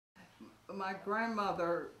my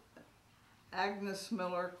grandmother, Agnes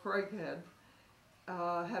Miller Craighead,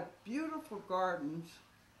 had beautiful gardens,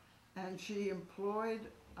 and she employed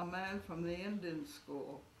a man from the Indian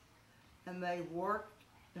school, and they worked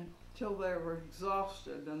until they were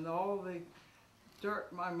exhausted, and all the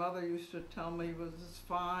dirt, my mother used to tell me, was as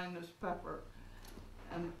fine as pepper,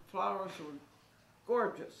 and flowers were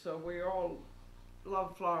gorgeous, so we all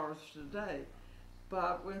love flowers today.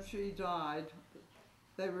 But when she died,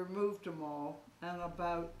 they removed them all, and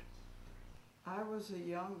I was a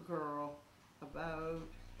young girl, about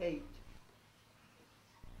 8,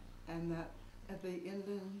 and the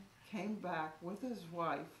Indian came back with his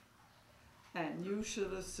wife, and you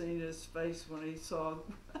should have seen his face when he saw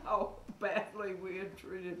how badly we had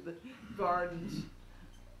treated the gardens.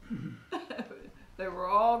 They were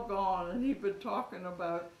all gone, and he'd been talking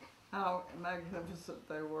about how magnificent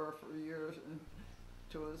they were for years, and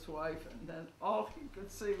to his wife, and then all he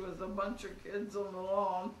could see was a bunch of kids on the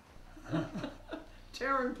lawn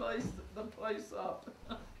tearing the place up.